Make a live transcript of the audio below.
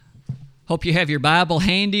Hope you have your Bible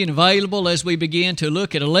handy and available as we begin to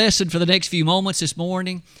look at a lesson for the next few moments this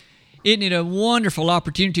morning. Isn't it a wonderful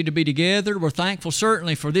opportunity to be together? We're thankful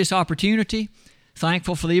certainly for this opportunity.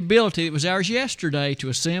 Thankful for the ability that was ours yesterday to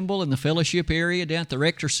assemble in the fellowship area down at the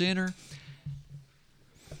Rector Center.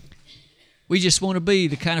 We just want to be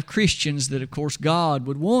the kind of Christians that, of course, God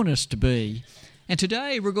would want us to be. And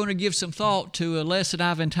today we're going to give some thought to a lesson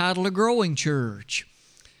I've entitled A Growing Church.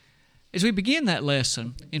 As we begin that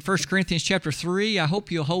lesson in 1 Corinthians chapter 3, I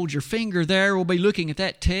hope you'll hold your finger there. We'll be looking at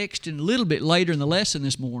that text a little bit later in the lesson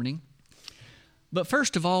this morning. But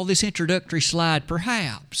first of all, this introductory slide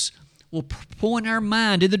perhaps will point our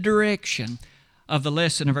mind in the direction of the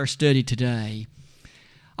lesson of our study today.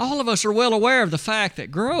 All of us are well aware of the fact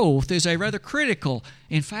that growth is a rather critical,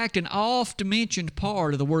 in fact, an oft-mentioned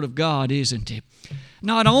part of the Word of God, isn't it?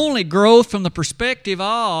 Not only growth from the perspective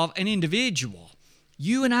of an individual.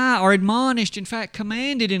 You and I are admonished, in fact,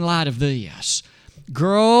 commanded in light of this.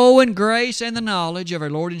 Grow in grace and the knowledge of our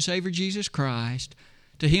Lord and Savior Jesus Christ.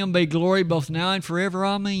 To Him be glory both now and forever.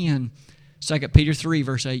 Amen. 2 Peter 3,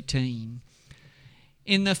 verse 18.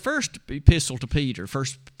 In the first epistle to Peter, 1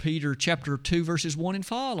 Peter chapter 2, verses 1 and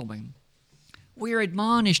following, we are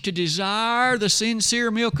admonished to desire the sincere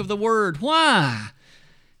milk of the Word. Why?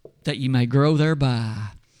 That you may grow thereby.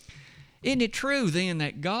 Isn't it true then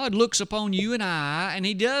that God looks upon you and I, and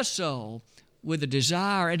He does so with a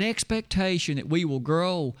desire and expectation that we will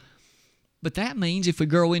grow? But that means if we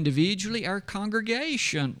grow individually, our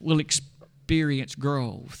congregation will experience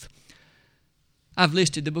growth. I've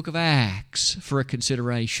listed the book of Acts for a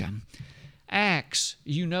consideration. Acts,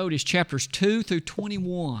 you notice chapters 2 through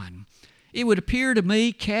 21. It would appear to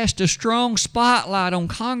me cast a strong spotlight on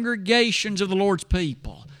congregations of the Lord's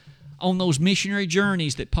people, on those missionary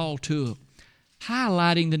journeys that Paul took,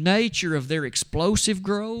 highlighting the nature of their explosive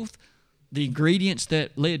growth, the ingredients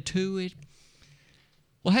that led to it.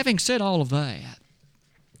 Well, having said all of that,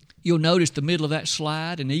 you'll notice the middle of that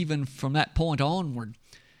slide, and even from that point onward,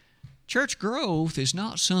 church growth is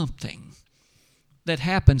not something that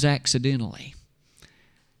happens accidentally.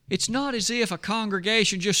 It's not as if a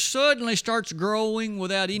congregation just suddenly starts growing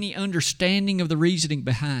without any understanding of the reasoning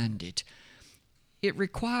behind it. It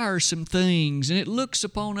requires some things, and it looks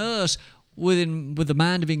upon us with the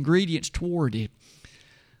mind of ingredients toward it.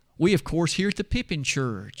 We, of course, here at the Pippin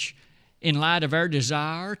Church, in light of our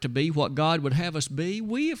desire to be what God would have us be,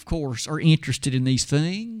 we, of course, are interested in these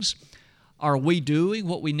things. Are we doing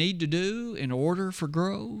what we need to do in order for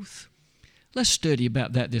growth? Let's study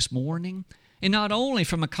about that this morning. And not only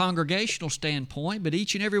from a congregational standpoint, but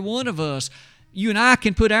each and every one of us, you and I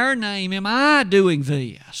can put our name. Am I doing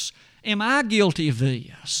this? Am I guilty of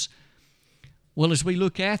this? Well, as we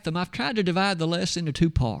look at them, I've tried to divide the lesson into two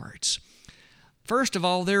parts. First of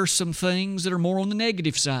all, there are some things that are more on the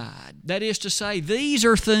negative side. That is to say, these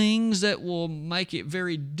are things that will make it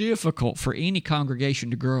very difficult for any congregation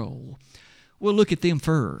to grow. We'll look at them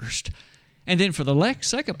first. And then for the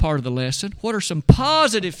second part of the lesson, what are some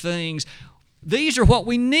positive things? These are what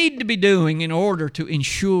we need to be doing in order to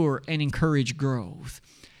ensure and encourage growth.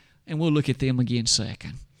 And we'll look at them again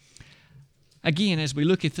second. Again, as we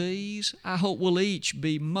look at these, I hope we'll each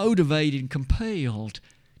be motivated and compelled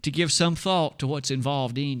to give some thought to what's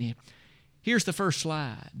involved in it. Here's the first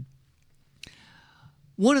slide.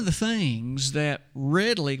 One of the things that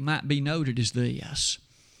readily might be noted is this,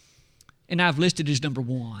 and I've listed as number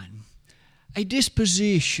one, a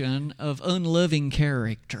disposition of unloving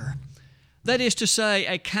character. That is to say,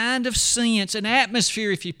 a kind of sense, an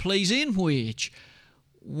atmosphere, if you please, in which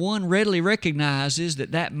one readily recognizes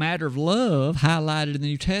that that matter of love highlighted in the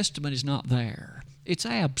New Testament is not there. It's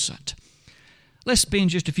absent. Let's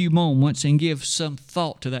spend just a few moments and give some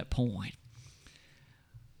thought to that point.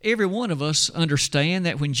 Every one of us understand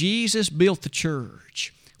that when Jesus built the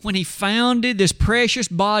church, when He founded this precious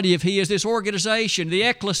body of His, this organization, the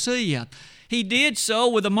ecclesia, He did so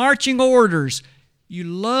with the marching orders. You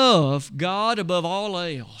love God above all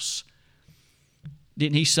else.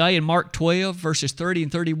 Didn't He say in Mark 12, verses 30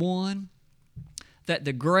 and 31, that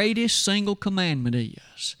the greatest single commandment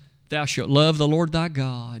is, thou shalt love the Lord thy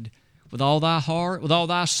God with all thy heart, with all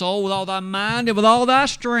thy soul, with all thy mind, and with all thy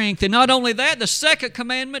strength. And not only that, the second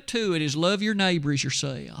commandment to it is love your neighbor as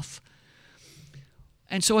yourself.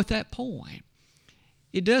 And so at that point,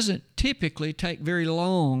 it doesn't typically take very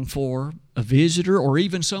long for a visitor or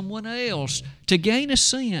even someone else to gain a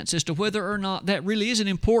sense as to whether or not that really is an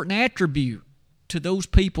important attribute to those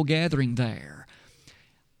people gathering there.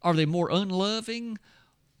 Are they more unloving,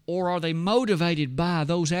 or are they motivated by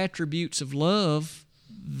those attributes of love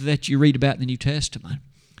that you read about in the New Testament?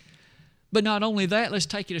 But not only that, let's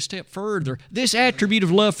take it a step further. This attribute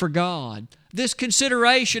of love for God, this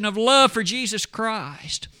consideration of love for Jesus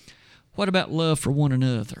Christ, what about love for one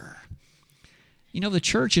another? You know, the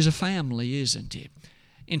church is a family, isn't it?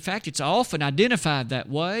 In fact, it's often identified that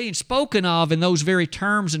way and spoken of in those very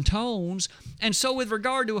terms and tones. And so with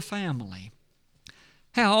regard to a family,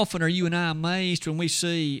 how often are you and I amazed when we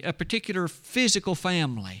see a particular physical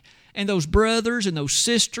family and those brothers and those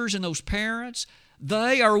sisters and those parents,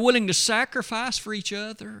 they are willing to sacrifice for each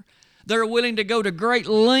other. They're willing to go to great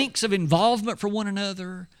lengths of involvement for one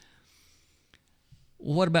another.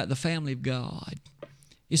 Well, what about the family of God?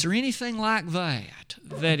 Is there anything like that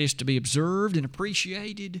that is to be observed and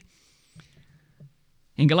appreciated?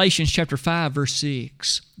 In Galatians chapter 5, verse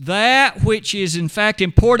 6, that which is in fact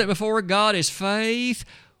important before God is faith,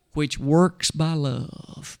 which works by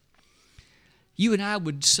love. You and I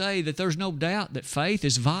would say that there's no doubt that faith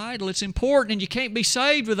is vital, it's important, and you can't be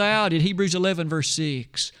saved without it, Hebrews 11, verse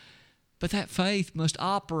 6. But that faith must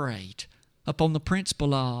operate upon the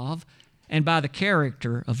principle of and by the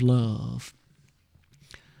character of love.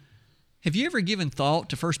 Have you ever given thought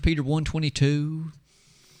to 1 Peter 1:22?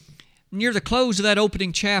 Near the close of that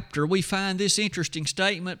opening chapter, we find this interesting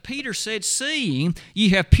statement. Peter said, "Seeing ye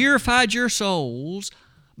have purified your souls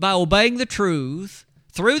by obeying the truth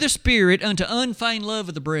through the Spirit unto unfeigned love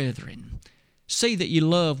of the brethren, see that ye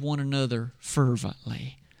love one another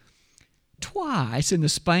fervently." Twice in the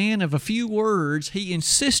span of a few words, he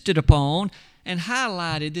insisted upon and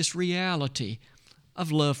highlighted this reality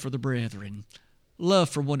of love for the brethren, love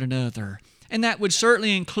for one another. And that would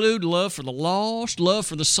certainly include love for the lost, love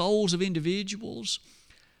for the souls of individuals.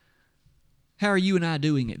 How are you and I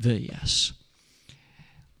doing at this?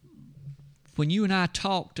 When you and I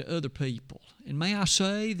talk to other people, and may I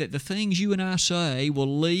say that the things you and I say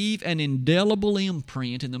will leave an indelible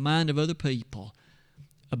imprint in the mind of other people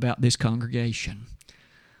about this congregation.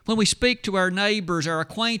 When we speak to our neighbors, our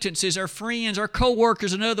acquaintances, our friends, our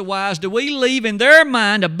co-workers, and otherwise, do we leave in their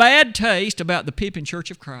mind a bad taste about the Pippin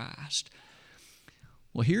Church of Christ?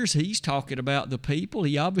 Well, he's talking about the people.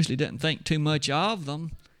 He obviously doesn't think too much of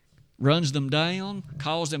them, runs them down,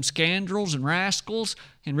 calls them scoundrels and rascals,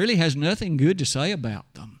 and really has nothing good to say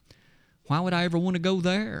about them. Why would I ever want to go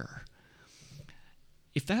there?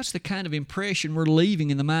 If that's the kind of impression we're leaving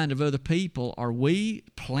in the mind of other people, are we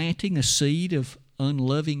planting a seed of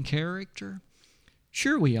unloving character?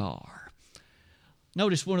 Sure we are.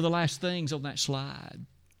 Notice one of the last things on that slide.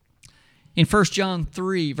 In 1 John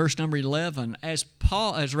 3, verse number 11, as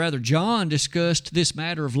John discussed this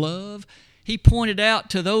matter of love, he pointed out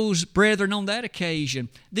to those brethren on that occasion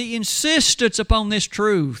the insistence upon this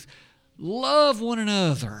truth. Love one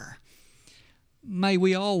another. May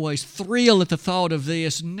we always thrill at the thought of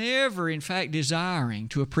this, never in fact desiring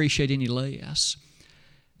to appreciate any less.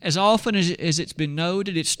 As often as it's been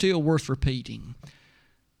noted, it's still worth repeating.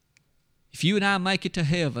 If you and I make it to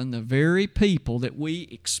heaven, the very people that we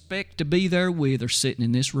expect to be there with are sitting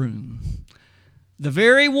in this room. The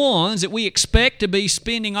very ones that we expect to be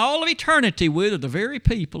spending all of eternity with are the very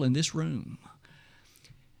people in this room.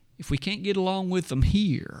 If we can't get along with them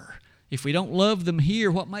here, if we don't love them here,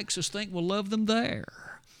 what makes us think we'll love them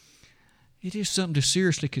there? It is something to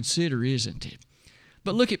seriously consider, isn't it?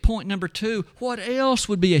 But look at point number 2. What else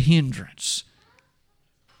would be a hindrance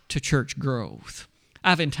to church growth?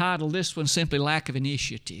 I've entitled this one simply lack of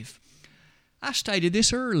initiative. I stated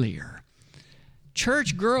this earlier.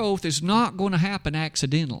 Church growth is not going to happen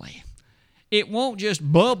accidentally. It won't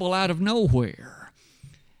just bubble out of nowhere.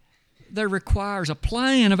 There requires a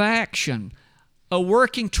plan of action, a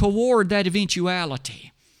working toward that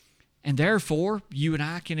eventuality. And therefore, you and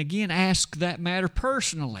I can again ask that matter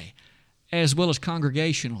personally as well as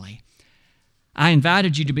congregationally. I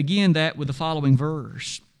invited you to begin that with the following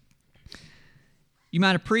verse. You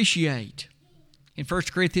might appreciate in 1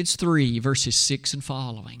 Corinthians 3, verses 6 and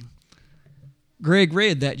following. Greg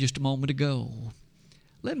read that just a moment ago.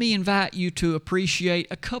 Let me invite you to appreciate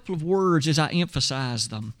a couple of words as I emphasize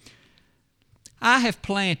them. I have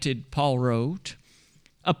planted, Paul wrote.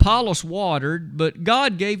 Apollos watered, but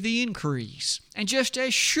God gave the increase. And just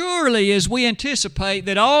as surely as we anticipate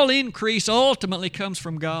that all increase ultimately comes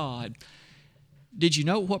from God, did you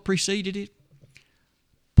know what preceded it?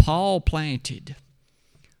 Paul planted.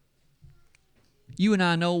 You and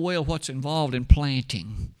I know well what's involved in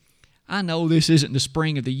planting. I know this isn't the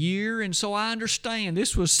spring of the year, and so I understand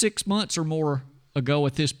this was 6 months or more ago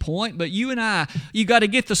at this point, but you got to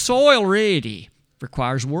get the soil ready. It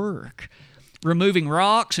requires work. Removing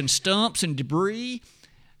rocks and stumps and debris,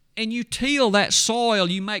 and you till that soil,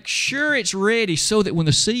 you make sure it's ready so that when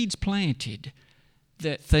the seed's planted,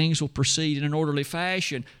 that things will proceed in an orderly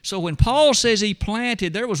fashion. So when Paul says he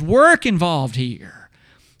planted, there was work involved here.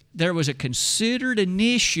 There was a considered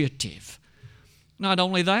initiative. Not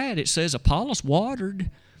only that, it says Apollos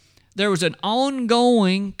watered. There was an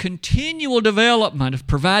ongoing, continual development of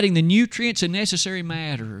providing the nutrients and necessary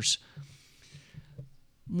matters.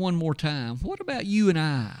 One more time, what about you and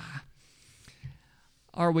I?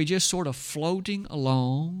 Are we just sort of floating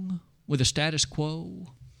along with the status quo?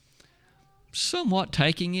 Somewhat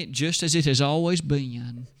taking it just as it has always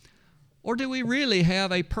been? Or do we really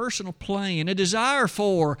have a personal plan, a desire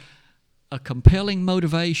for a compelling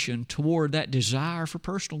motivation toward that desire for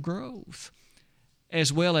personal growth,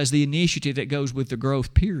 as well as the initiative that goes with the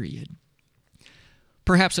growth period?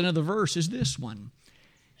 Perhaps another verse is this one.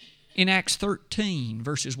 In Acts 13,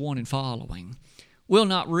 verses 1 and following. We'll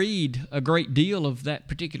not read a great deal of that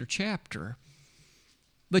particular chapter,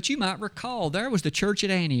 but you might recall there was the church at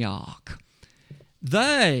Antioch.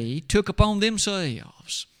 They took upon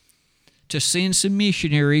themselves to send some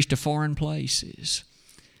missionaries to foreign places.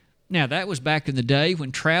 Now, that was back in the day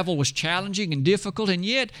when travel was challenging and difficult, and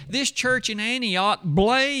yet this church in Antioch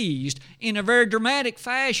blazed in a very dramatic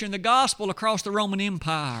fashion the gospel across the Roman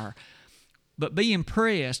Empire. But be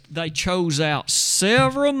impressed, they chose out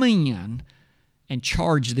several men and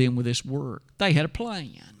charged them with this work. They had a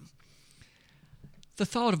plan. The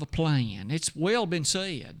thought of a plan, it's well been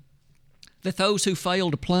said that those who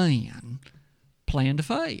fail to plan to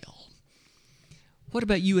fail. What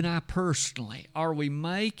about you and I personally? Are we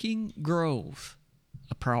making growth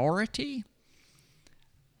a priority?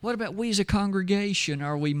 What about we as a congregation?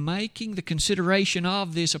 Are we making the consideration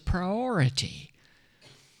of this a priority?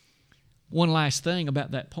 One last thing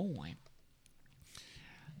about that point.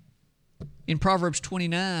 In Proverbs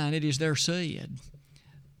 29, it is there said,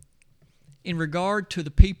 in regard to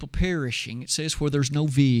the people perishing, it says, where there's no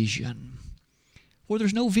vision. Where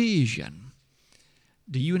there's no vision.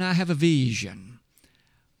 Do you and I have a vision?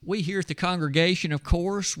 We here at the congregation, of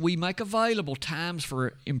course, we make available times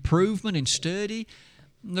for improvement and study.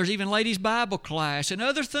 There's even ladies' Bible class and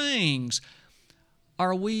other things.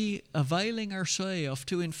 Are we availing ourselves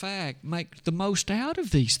to, in fact, make the most out of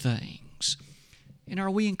these things? And are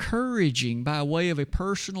we encouraging by way of a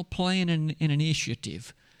personal plan and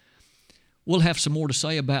initiative? We'll have some more to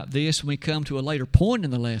say about this when we come to a later point in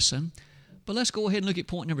the lesson, but let's go ahead and look at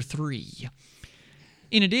point number 3.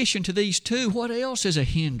 In addition to these two, what else is a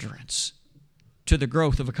hindrance to the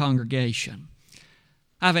growth of a congregation?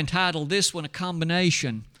 I've entitled this one a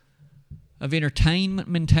combination of entertainment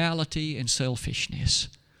mentality and selfishness.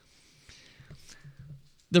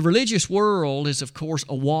 The religious world is, of course,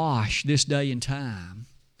 awash this day and time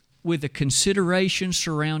with the considerations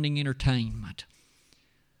surrounding entertainment.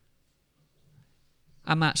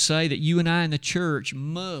 I might say that you and I in the church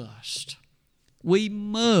must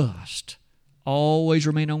always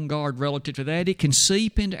remain on guard relative to that. It can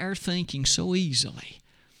seep into our thinking so easily.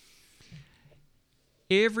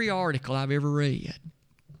 Every article I've ever read,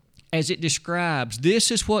 as it describes,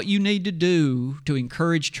 this is what you need to do to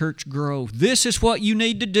encourage church growth. This is what you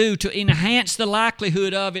need to do to enhance the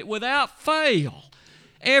likelihood of it without fail.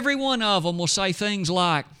 Every one of them will say things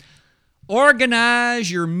like,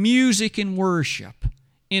 organize your music and worship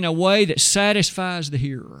in a way that satisfies the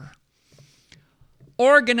hearer.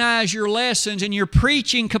 Organize your lessons and your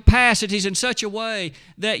preaching capacities in such a way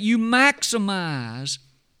that you maximize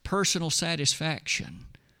personal satisfaction.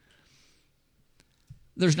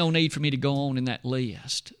 There's no need for me to go on in that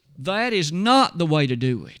list. That is not the way to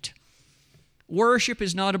do it. Worship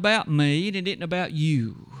is not about me, and it isn't about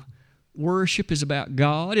you. Worship is about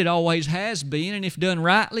God. It always has been, and if done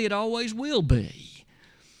rightly, it always will be.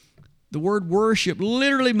 The word worship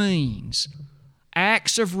literally means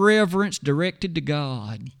acts of reverence directed to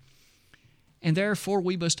God. And therefore,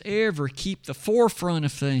 we must ever keep the forefront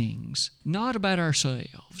of things, not about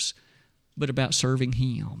ourselves, but about serving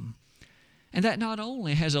Him. And that not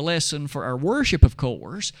only has a lesson for our worship, of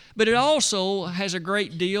course, but it also has a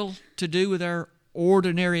great deal to do with our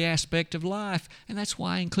ordinary aspect of life, and that's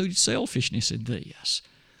why I included selfishness in this.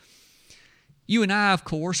 You and I, of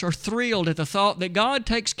course, are thrilled at the thought that God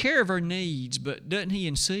takes care of our needs, but doesn't He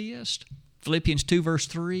insist, Philippians 2 verse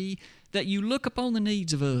 3, that you look upon the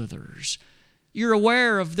needs of others. You're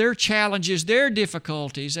aware of their challenges, their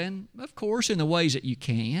difficulties, and, of course, in the ways that you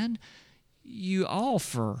can, you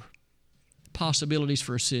offer possibilities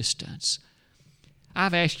for assistance.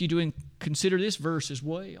 I've asked you to consider this verse as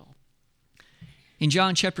well. In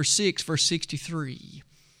John chapter 6, verse 63,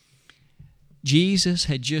 Jesus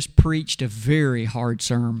had just preached a very hard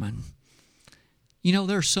sermon. You know,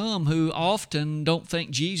 there are some who often don't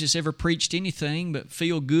think Jesus ever preached anything but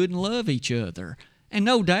feel good and love each other. And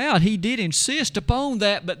no doubt he did insist upon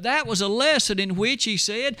that, but that was a lesson in which he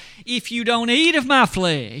said, if you don't eat of my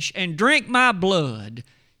flesh and drink my blood,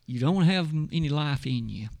 you don't have any life in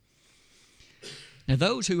you. Now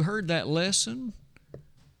those who heard that lesson,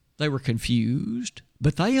 they were confused,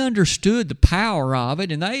 but they understood the power of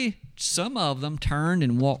it, and some of them turned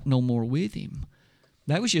and walked no more with him.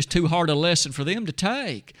 That was just too hard a lesson for them to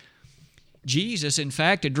take. Jesus, in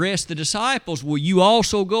fact, addressed the disciples, will you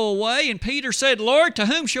also go away? And Peter said, Lord, to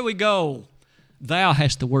whom shall we go? Thou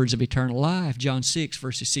hast the words of eternal life, John 6,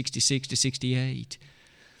 verses 66 to 68.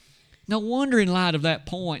 No wonder in light of that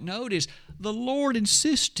point, notice, the Lord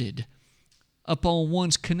insisted upon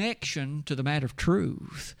one's connection to the matter of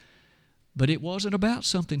truth. But it wasn't about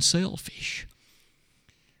something selfish.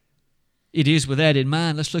 It is with that in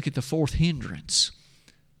mind, let's look at the fourth hindrance.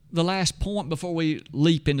 The last point before we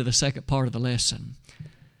leap into the second part of the lesson.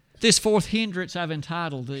 This fourth hindrance I've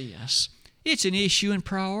entitled this. It's an issue in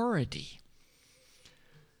priority.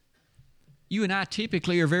 You and I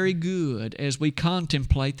typically are very good as we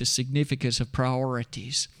contemplate the significance of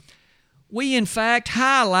priorities. We, in fact,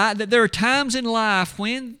 highlight that there are times in life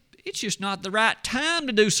when it's just not the right time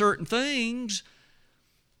to do certain things.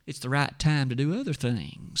 It's the right time to do other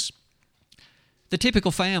things. The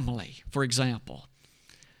typical family, for example.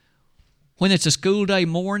 When it's a school day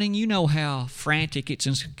morning, you know how frantic it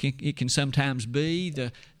can sometimes be.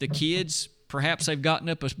 The kids, perhaps they've gotten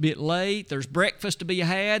up a bit late. There's breakfast to be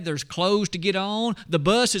had. There's clothes to get on. The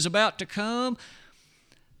bus is about to come.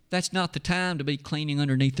 That's not the time to be cleaning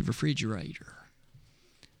underneath the refrigerator.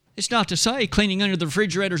 It's not to say cleaning under the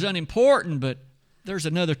refrigerator is unimportant, but there's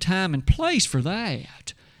another time and place for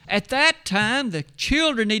that. At that time, the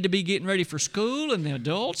children need to be getting ready for school, and the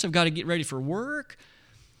adults have got to get ready for work.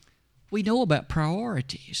 We know about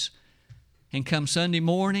priorities. And come Sunday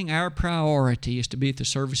morning, our priority is to be at the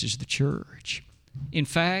services of the church. In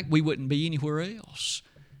fact, we wouldn't be anywhere else.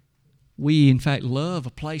 We, in fact, love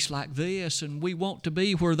a place like this, and we want to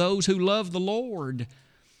be where those who love the Lord.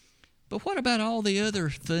 But what about all the other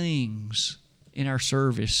things in our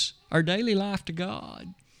service, our daily life to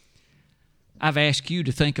God? I've asked you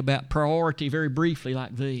to think about priority very briefly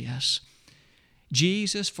like this.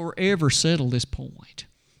 Jesus forever settled this point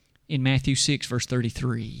in Matthew 6, verse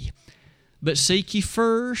 33. But seek ye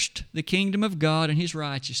first the kingdom of God and His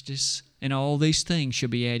righteousness, and all these things shall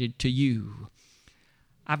be added to you.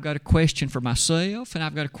 I've got a question for myself, and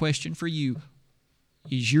I've got a question for you.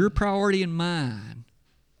 Is your priority and mine,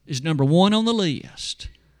 is number one on the list,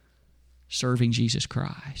 serving Jesus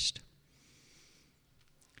Christ?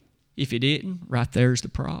 If it isn't, right there's the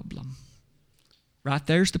problem. Right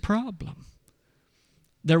there's the problem.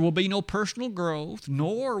 There will be no personal growth,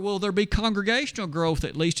 nor will there be congregational growth,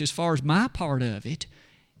 at least as far as my part of it,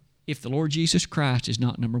 if the Lord Jesus Christ is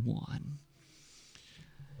not number one.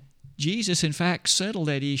 Jesus, in fact, settled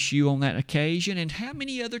that issue on that occasion, and how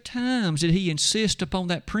many other times did He insist upon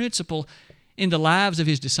that principle in the lives of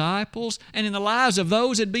His disciples and in the lives of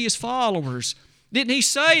those that be His followers? Didn't He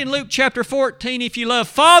say in Luke chapter 14, if you love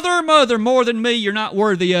father or mother more than me, you're not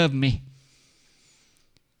worthy of me?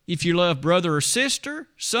 If you love brother or sister,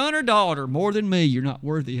 son or daughter more than me, you're not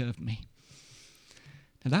worthy of me.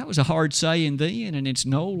 Now that was a hard saying then, and it's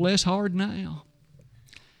no less hard now.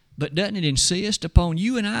 But doesn't it insist upon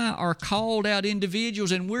you and I are called out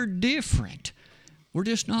individuals, and we're different. We're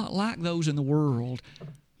just not like those in the world.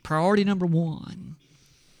 Priority number one.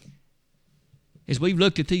 As we've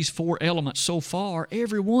looked at these four elements so far,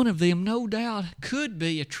 every one of them, no doubt, could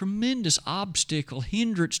be a tremendous obstacle,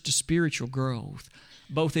 hindrance to spiritual growth,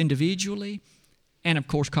 both individually and, of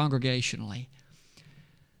course, congregationally.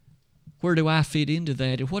 Where do I fit into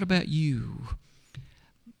that? And what about you?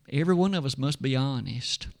 Every one of us must be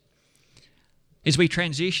honest. As we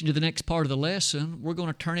transition to the next part of the lesson, we're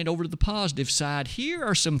going to turn it over to the positive side. Here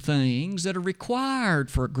are some things that are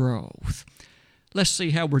required for growth. Let's see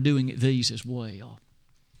how we're doing at these as well.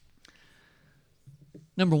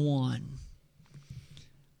 Number one,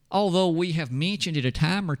 although we have mentioned it a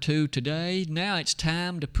time or two today, now it's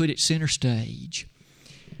time to put it center stage.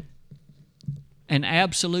 An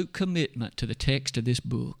absolute commitment to the text of this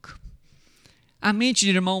book. I mentioned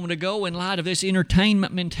it a moment ago in light of this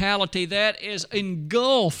entertainment mentality that has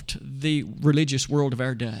engulfed the religious world of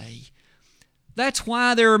our day. That's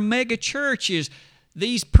why there are mega churches.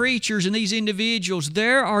 These preachers and these individuals,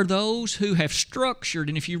 there are those who have structured,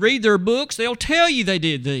 and if you read their books, they'll tell you they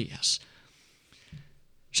did this.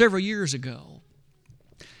 Several years ago,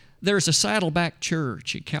 there's a Saddleback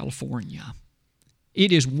Church in California.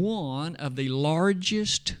 It is one of the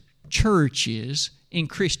largest churches in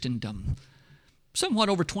Christendom, somewhat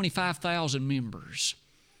over 25,000 members.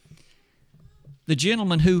 the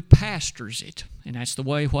gentleman who pastors it, and that's the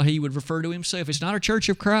way what he would refer to himself. It's not a Church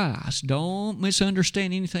of Christ. Don't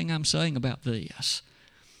misunderstand anything I'm saying about this.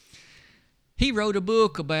 He wrote a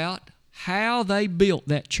book about how they built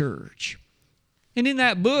that church. And in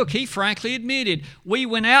that book, he frankly admitted, we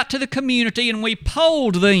went out to the community and we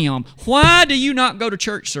polled them, why do you not go to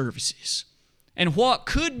church services? And what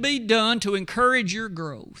could be done to encourage your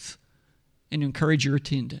growth and encourage your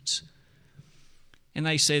attendance? And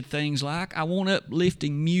they said things like, I want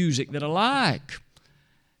uplifting music that I like.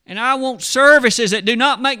 And I want services that do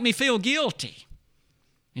not make me feel guilty.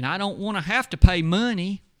 And I don't want to have to pay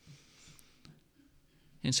money.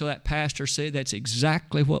 And so that pastor said, that's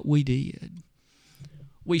exactly what we did.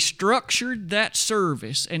 We structured that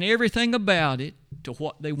service and everything about it to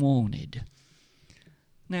what they wanted.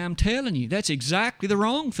 Now I'm telling you, that's exactly the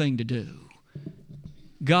wrong thing to do.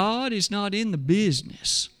 God is not in the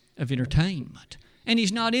business of entertainment. And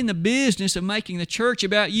He's not in the business of making the church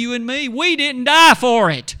about you and me. We didn't die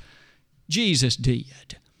for it. Jesus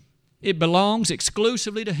did. It belongs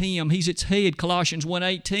exclusively to Him. He's its head, Colossians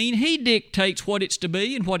 1:18. He dictates what it's to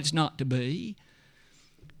be and what it's not to be.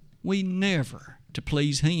 We never, to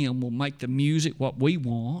please Him, will make the music what we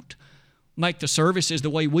want, make the services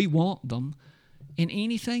the way we want them, and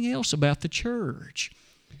anything else about the church.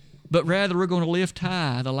 But rather we're going to lift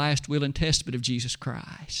high the last will and testament of Jesus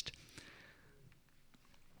Christ.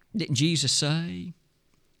 Didn't Jesus say,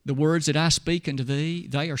 the words that I speak unto thee,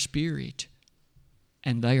 they are spirit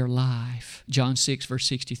and they are life. John 6, verse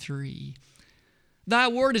 63. Thy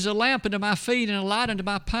word is a lamp unto my feet and a light unto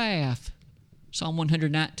my path. Psalm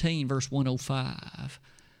 119, verse 105.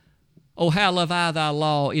 Oh, how love I thy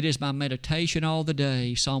law, it is my meditation all the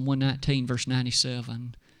day. Psalm 119, verse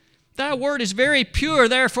 97. Thy word is very pure,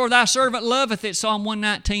 therefore thy servant loveth it. Psalm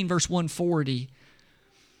 119, verse 140.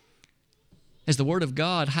 As the Word of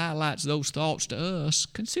God highlights those thoughts to us,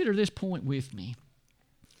 consider this point with me.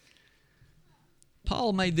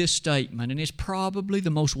 Paul made this statement, and it's probably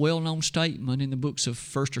the most well-known statement in the books of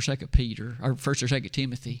 1st or 2nd Peter, or 1st or 2nd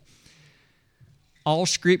Timothy. All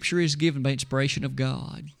Scripture is given by inspiration of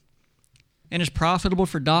God, and is profitable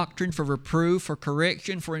for doctrine, for reproof, for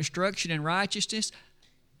correction, for instruction in righteousness.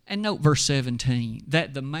 And note verse 17,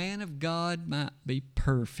 that the man of God might be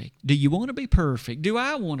perfect. Do you want to be perfect? Do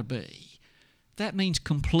I want to be? That means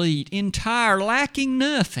complete, entire, lacking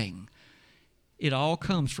nothing. It all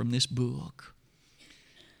comes from this book.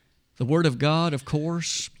 The Word of God, of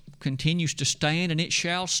course, continues to stand, and it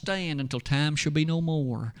shall stand until time shall be no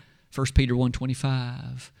more. 1 Peter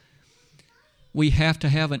 1:25. We have to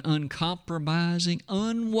have an uncompromising,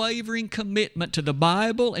 unwavering commitment to the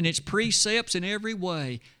Bible and its precepts in every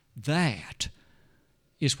way. That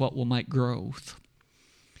is what will make growth.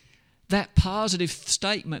 That positive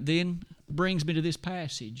statement then brings me to this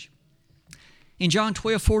passage. In John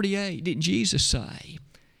 12:48, didn't Jesus say,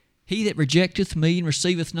 He that rejecteth me and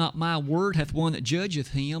receiveth not my word hath one that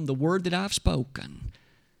judgeth him, the word that I've spoken.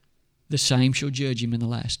 The same shall judge him in the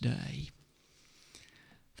last day.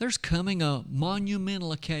 There's coming a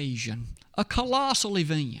monumental occasion, a colossal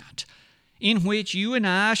event, in which you and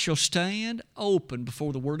I shall stand open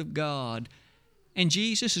before the Word of God, and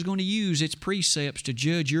Jesus is going to use its precepts to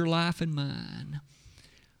judge your life and mine.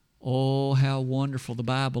 Oh, how wonderful the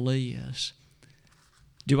Bible is.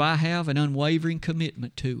 Do I have an unwavering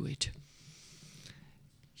commitment to it?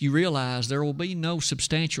 You realize there will be no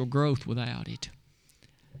substantial growth without it.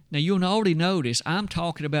 Now, you'll already notice I'm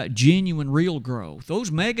talking about genuine, real growth.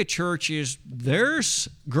 Those mega churches, there's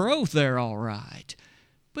growth there, all right.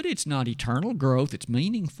 But it's not eternal growth. It's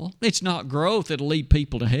meaningful. It's not growth that'll lead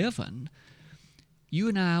people to heaven. You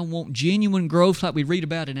and I want genuine growth like we read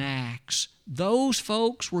about in Acts. Those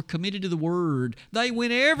folks were committed to the Word. They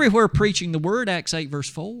went everywhere preaching the Word, Acts 8, verse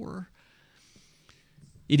 4.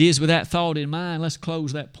 It is with that thought in mind, let's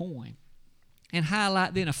close that point and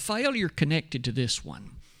highlight then a failure connected to this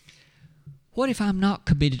one. What if I'm not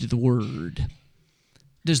committed to the Word?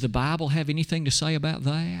 Does the Bible have anything to say about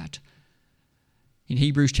that? In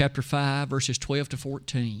Hebrews chapter 5, verses 12 to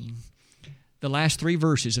 14, the last 3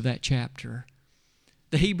 verses of that chapter,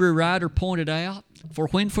 the Hebrew writer pointed out, For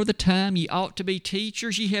when for the time ye ought to be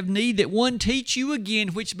teachers, ye have need that one teach you again,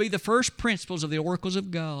 which be the first principles of the oracles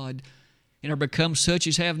of God, and are become such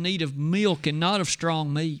as have need of milk and not of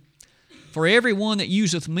strong meat. For every one that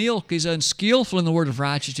useth milk is unskillful in the word of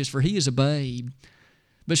righteousness, for he is a babe.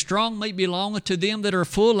 But strong meat belongeth to them that are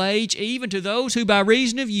full age, even to those who by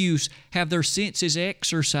reason of use have their senses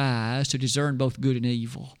exercised to discern both good and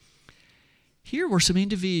evil. Here were some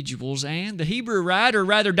individuals, and the Hebrew writer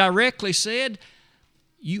rather directly said,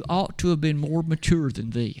 you ought to have been more mature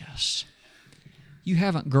than this. You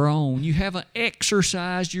haven't grown. You haven't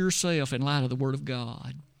exercised yourself in light of the Word of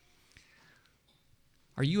God.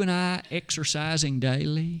 Are you and I exercising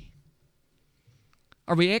daily?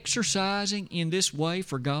 Are we exercising in this way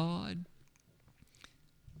for God?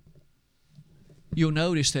 You'll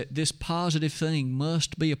notice that this positive thing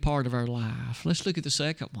must be a part of our life. Let's look at the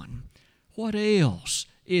second one. What else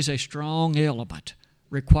is a strong element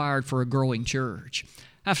required for a growing church?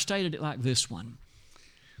 I've stated it like this one.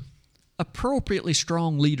 Appropriately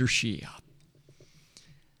strong leadership.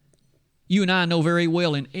 You and I know very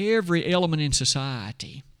well in every element in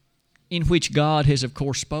society in which God has, of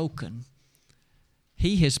course, spoken,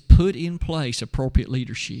 He has put in place appropriate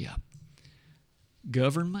leadership.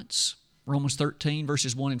 Governments, Romans 13,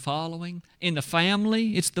 verses 1 and following. In the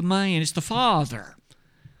family, it's the man, it's the father.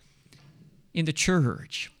 In the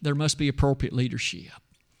church, there must be appropriate leadership.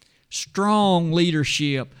 Strong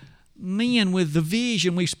leadership. Men with the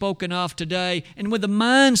vision we've spoken of today and with the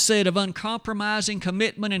mindset of uncompromising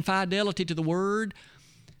commitment and fidelity to the Word,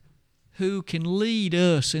 who can lead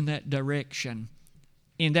us in that direction,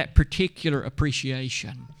 in that particular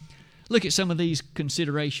appreciation. Look at some of these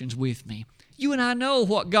considerations with me. You and I know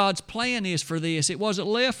what God's plan is for this. It wasn't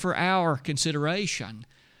left for our consideration.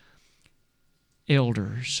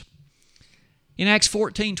 Elders. In Acts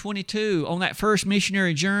 14:22, on that first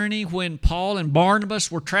missionary journey when Paul and Barnabas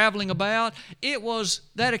were traveling about, it was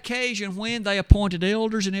that occasion when they appointed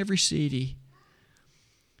elders in every city.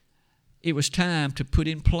 It was time to put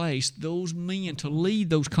in place those men to lead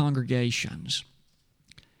those congregations.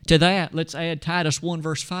 To that, let's add Titus 1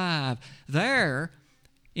 verse 5. There,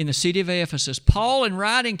 in the city of Ephesus, Paul, in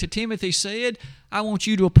writing to Timothy, said, I want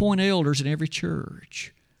you to appoint elders in every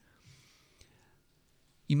church.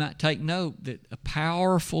 You might take note that a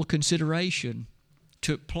powerful consideration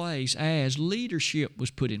took place as leadership was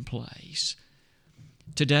put in place.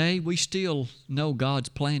 Today, we still know God's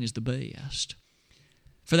plan is the best.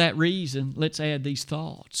 For that reason, let's add these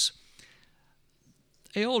thoughts.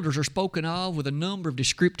 Elders are spoken of with a number of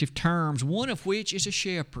descriptive terms, one of which is a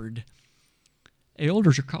shepherd.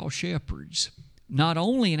 Elders are called shepherds, not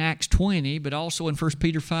only in Acts 20, but also in 1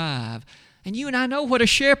 Peter 5. And you and I know what a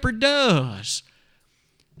shepherd does.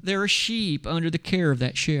 There are sheep under the care of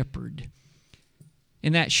that shepherd.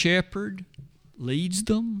 And that shepherd leads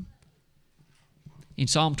them, in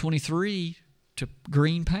Psalm 23, to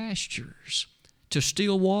green pastures, to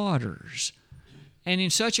still waters, and in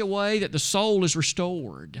such a way that the soul is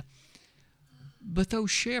restored. But those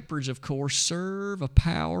shepherds, of course, serve a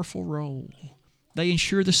powerful role. They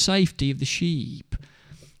ensure the safety of the sheep.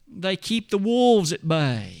 They keep the wolves at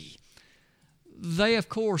bay. They, of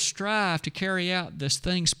course, strive to carry out this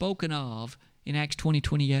thing spoken of in Acts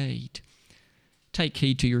 20:28. Take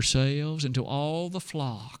heed to yourselves and to all the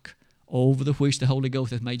flock over the which the Holy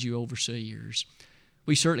Ghost hath made you overseers.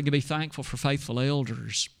 We certainly can be thankful for faithful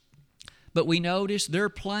elders. But we notice their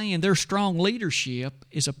plan, their strong leadership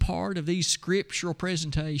is a part of these scriptural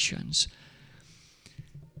presentations.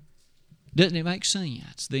 Doesn't it make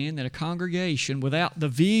sense, then, that a congregation without the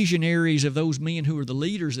visionaries of those men who are the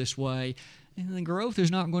leaders this way, and the growth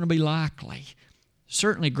is not going to be likely.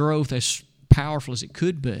 Certainly growth as powerful as it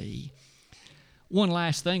could be. One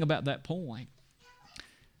last thing about that point.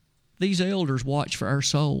 These elders watch for our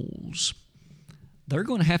souls. They're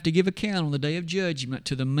going to have to give account on the day of judgment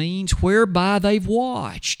to the means whereby they've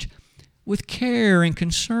watched with care and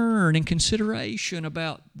concern and consideration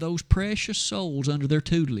about those precious souls under their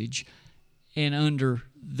tutelage and under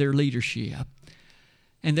their leadership.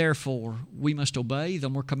 And therefore, we must obey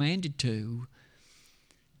them. We're commanded to.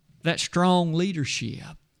 That strong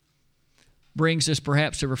leadership brings us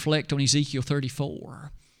perhaps to reflect on Ezekiel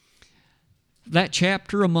 34. That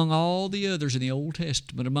chapter, among all the others in the Old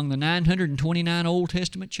Testament, among the 929 Old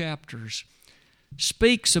Testament chapters,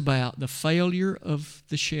 speaks about the failure of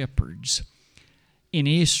the shepherds in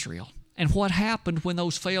Israel. And what happened when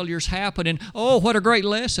those failures happened. And oh, what a great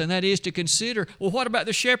lesson that is to consider. Well, what about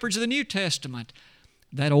the shepherds of the New Testament?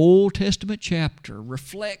 That Old Testament chapter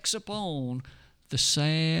reflects upon the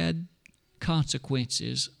sad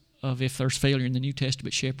consequences of if there's failure in the New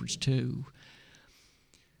Testament shepherds too.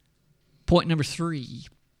 Point number 3.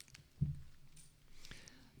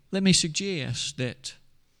 Let me suggest that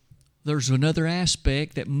there's another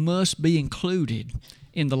aspect that must be included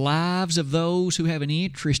in the lives of those who have an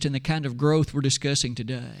interest in the kind of growth we're discussing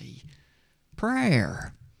today.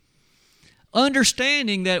 Prayer.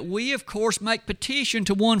 Understanding that we, of course, make petition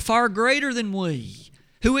to one far greater than we,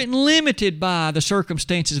 who isn't limited by the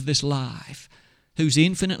circumstances of this life, who's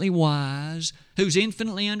infinitely wise, who's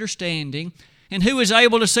infinitely understanding, and who is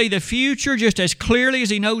able to see the future just as clearly as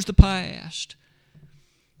He knows the past.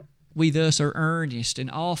 We thus are earnest and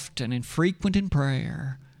often and frequent in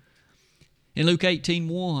prayer. In Luke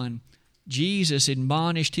 18:1, Jesus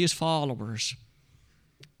admonished His followers,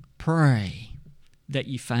 "Pray that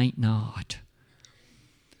ye faint not."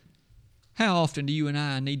 How often do you and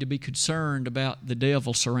I need to be concerned about the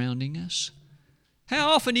devil surrounding us?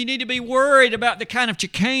 How often do you need to be worried about the kind of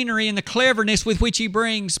chicanery and the cleverness with which he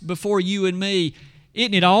brings before you and me?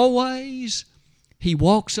 Isn't it always? He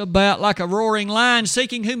walks about like a roaring lion,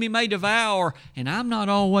 seeking whom he may devour, and I'm not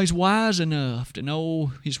always wise enough to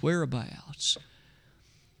know his whereabouts.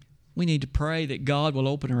 We need to pray that God will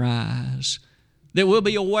open our eyes, that we'll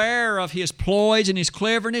be aware of his ploys and his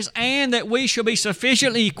cleverness, and that we shall be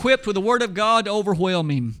sufficiently equipped with the Word of God to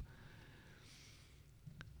overwhelm him.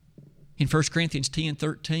 In 1 Corinthians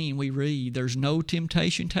 10:13 we read, "There's no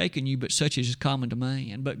temptation taken you but such as is common to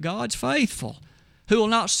man. But God's faithful, who will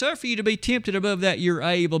not suffer you to be tempted above that you're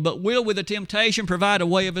able, but will with the temptation provide a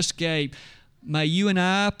way of escape." May you and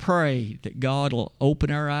I pray that God will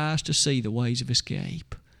open our eyes to see the ways of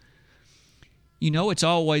escape. You know it's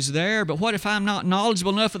always there, but what if I'm not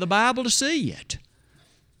knowledgeable enough of the Bible to see it?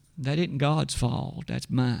 That isn't God's fault, that's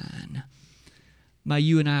mine. May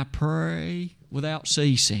you and I pray without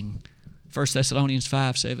ceasing. 1 Thessalonians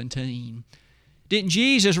 5:17. Didn't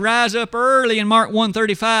Jesus rise up early in Mark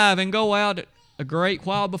 1:35 and go out a great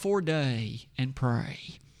while before day and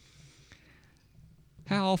pray?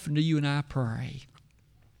 How often do you and I pray?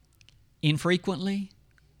 Infrequently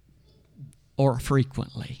or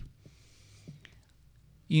frequently?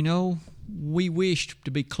 You know, we wish to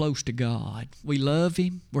be close to God. We love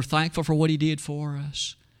him. We're thankful for what he did for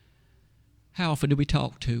us. How often do we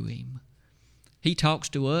talk to him? He talks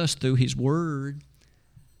to us through his word.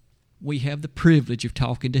 We have the privilege of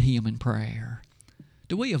talking to him in prayer.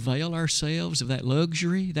 Do we avail ourselves of that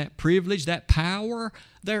luxury, that privilege, that power?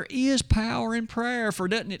 There is power in prayer, for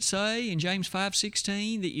doesn't it say in James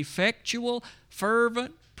 5:16, "The effectual,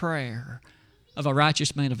 fervent prayer of a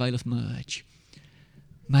righteous man availeth much"?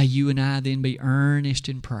 May you and I then be earnest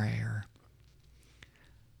in prayer.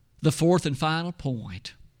 The fourth and final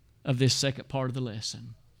point of this second part of the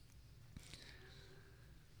lesson: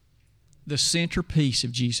 the centerpiece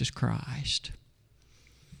of Jesus Christ.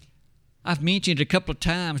 I've mentioned it a couple of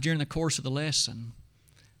times during the course of the lesson.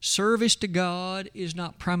 Service to God is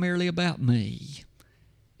not primarily about me,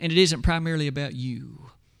 and it isn't primarily about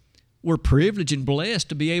you. We're privileged and blessed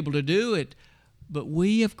to be able to do it, but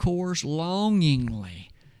we, of course, longingly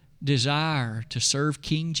desire to serve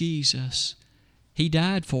King Jesus. He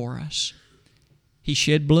died for us. He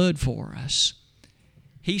shed blood for us.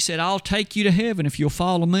 He said, "I'll take you to heaven if you'll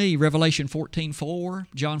follow me," Revelation 14:4,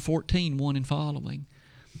 John 14:1 and following.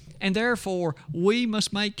 And therefore, we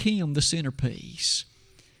must make him the centerpiece.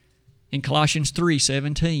 In Colossians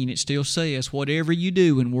 3:17, it still says, "Whatever you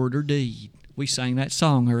do in word or deed." We sang that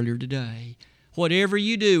song earlier today. "Whatever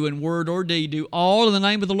you do in word or deed, do all in the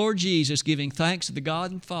name of the Lord Jesus, giving thanks to the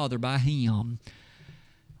God and Father by him."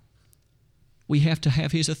 We have to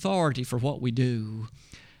have his authority for what we do.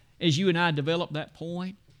 As you and I develop that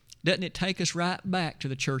point, doesn't it take us right back to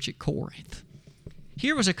the church at Corinth?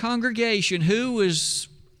 Here was a congregation who was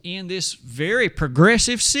in this very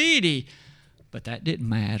progressive city, but that didn't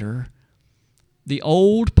matter. The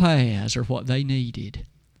old paths are what they needed.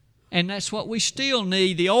 And that's what we still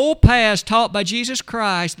need. The old paths taught by Jesus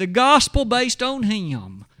Christ, the gospel based on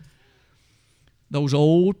him. Those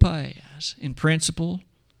old paths. In principle,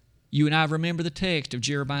 you and I remember the text of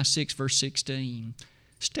Jeremiah 6:16.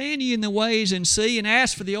 "Stand ye in the ways and see, and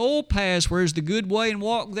ask for the old paths, where is the good way, and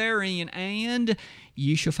walk therein, and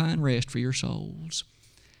ye shall find rest for your souls."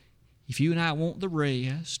 If you and I want the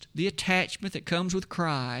rest, the attachment that comes with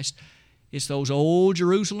Christ, it's those old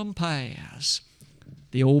Jerusalem paths.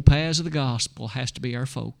 The old paths of the gospel has to be our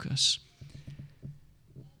focus.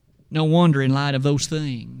 No wonder, in light of those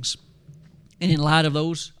things, and in light of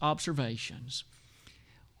those observations,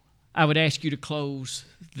 I would ask you to close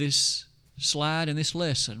this slide in this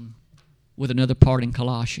lesson with another part in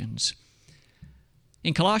Colossians.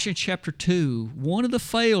 In Colossians chapter 2, one of the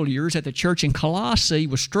failures that the church in Colossae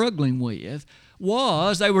was struggling with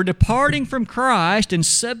was they were departing from Christ and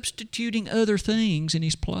substituting other things in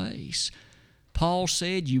his place. Paul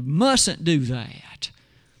said, you mustn't do that,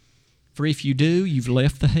 for if you do, you've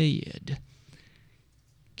left the head.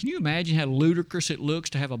 Can you imagine how ludicrous it looks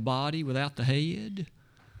to have a body without the head?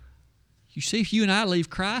 You see, if you and I leave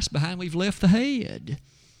Christ behind, we've left the head,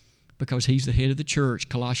 because he's the head of the church,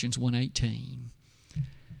 Colossians 1:18.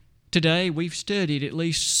 Today, we've studied at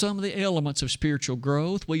least some of the elements of spiritual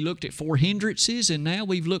growth. We looked at 4 hindrances, and now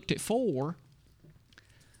we've looked at 4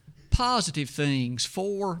 positive things,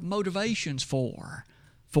 4 motivations for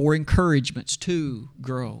for encouragements to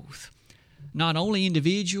growth, not only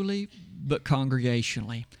individually, but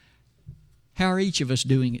congregationally. How are each of us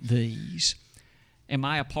doing at these? Am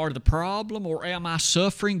I a part of the problem, or am I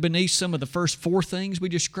suffering beneath some of the first 4 things we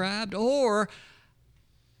described? Or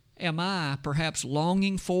am I perhaps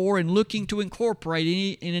longing for and looking to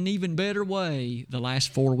incorporate in an even better way the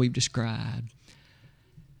last 4 we've described?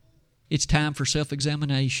 It's time for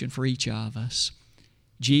self-examination for each of us.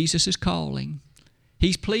 Jesus is calling.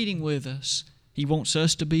 He's pleading with us. He wants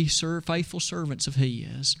us to be faithful servants of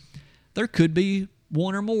His. There could be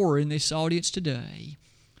one or more in this audience today.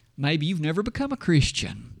 Maybe you've never become a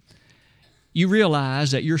Christian. You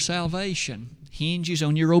realize that your salvation hinges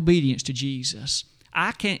on your obedience to Jesus.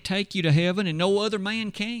 I can't take you to heaven, and no other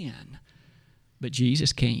man can, but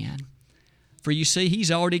Jesus can. For you see,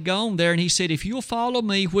 He's already gone there, and He said, if you'll follow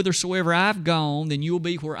Me whithersoever I've gone, then you'll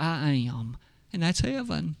be where I am, and that's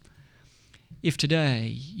heaven. If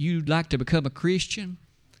today you'd like to become a Christian,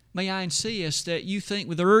 may I insist that you think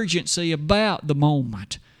with urgency about the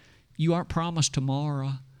moment. You aren't promised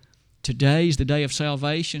tomorrow. Today's the day of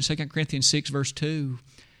salvation, 2 Corinthians 6, verse 2.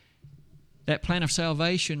 That plan of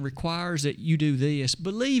salvation requires that you do this.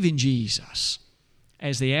 Believe in Jesus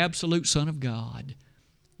as the absolute Son of God.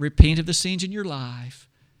 Repent of the sins in your life.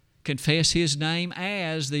 Confess His name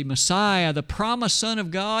as the Messiah, the promised Son of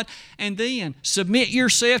God, and then submit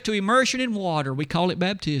yourself to immersion in water. We call it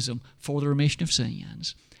baptism, for the remission of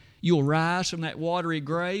sins. You'll rise from that watery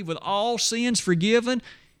grave with all sins forgiven.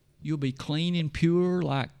 You'll be clean and pure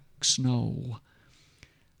like snow.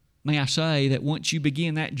 May I say that once you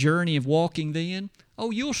begin that journey of walking then,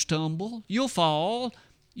 you'll stumble, you'll fall,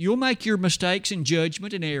 you'll make your mistakes in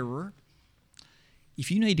judgment and error.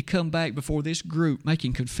 If you need to come back before this group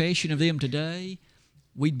making confession of them today,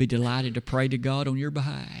 we'd be delighted to pray to God on your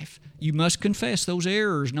behalf. You must confess those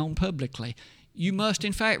errors known publicly. You must,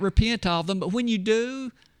 in fact, repent of them, but when you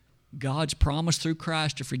do, God's promised through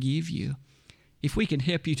Christ to forgive you. If we can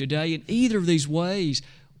help you today in either of these ways,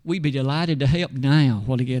 we'd be delighted to help now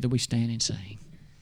while together we stand and sing.